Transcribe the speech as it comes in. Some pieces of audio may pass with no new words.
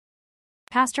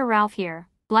Pastor Ralf here.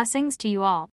 Blessings to you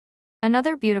all.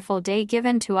 Another beautiful day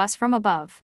given to us from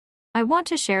above. I want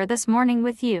to share this morning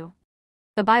with you.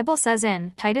 The Bible says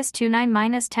in Titus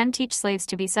 2:9-10, teach slaves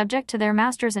to be subject to their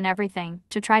masters in everything,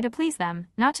 to try to please them,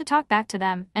 not to talk back to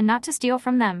them, and not to steal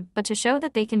from them, but to show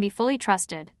that they can be fully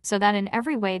trusted, so that in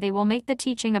every way they will make the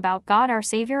teaching about God our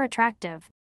Savior attractive.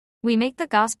 We make the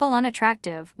gospel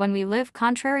unattractive when we live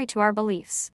contrary to our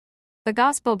beliefs. The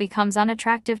gospel becomes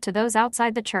unattractive to those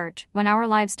outside the church when our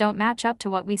lives don't match up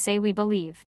to what we say we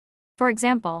believe. For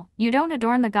example, you don't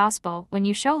adorn the gospel when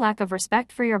you show lack of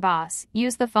respect for your boss,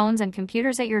 use the phones and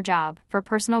computers at your job for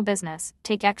personal business,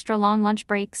 take extra long lunch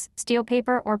breaks, steal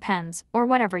paper or pens, or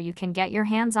whatever you can get your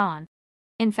hands on.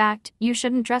 In fact, you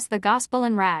shouldn't dress the gospel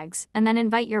in rags and then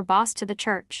invite your boss to the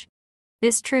church.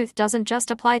 This truth doesn't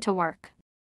just apply to work.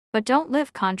 But don't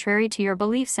live contrary to your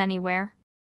beliefs anywhere.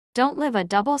 Don't live a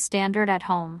double standard at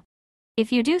home.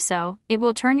 If you do so, it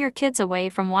will turn your kids away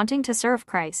from wanting to serve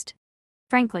Christ.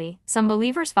 Frankly, some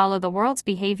believers follow the world's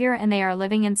behavior and they are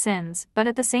living in sins, but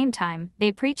at the same time,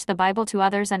 they preach the Bible to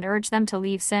others and urge them to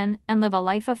leave sin and live a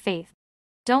life of faith.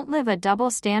 Don't live a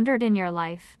double standard in your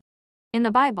life. In the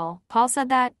Bible, Paul said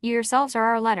that, you yourselves are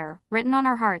our letter, written on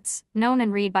our hearts, known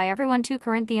and read by everyone. 2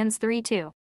 Corinthians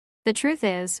 3:2. The truth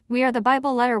is, we are the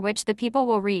Bible letter which the people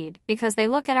will read, because they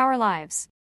look at our lives.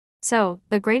 So,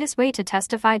 the greatest way to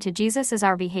testify to Jesus is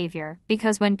our behavior,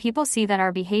 because when people see that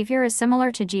our behavior is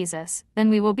similar to Jesus, then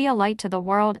we will be a light to the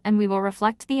world and we will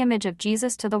reflect the image of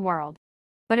Jesus to the world.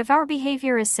 But if our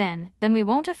behavior is sin, then we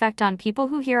won't affect on people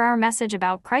who hear our message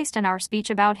about Christ and our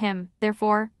speech about Him.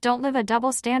 Therefore, don't live a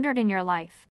double standard in your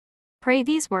life. Pray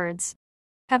these words.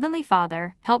 Heavenly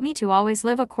Father, help me to always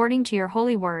live according to your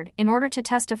holy word in order to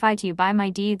testify to you by my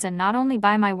deeds and not only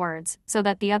by my words, so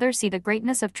that the others see the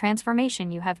greatness of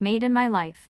transformation you have made in my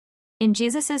life. In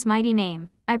Jesus' mighty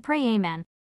name, I pray, amen.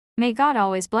 May God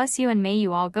always bless you and may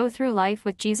you all go through life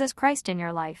with Jesus Christ in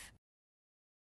your life.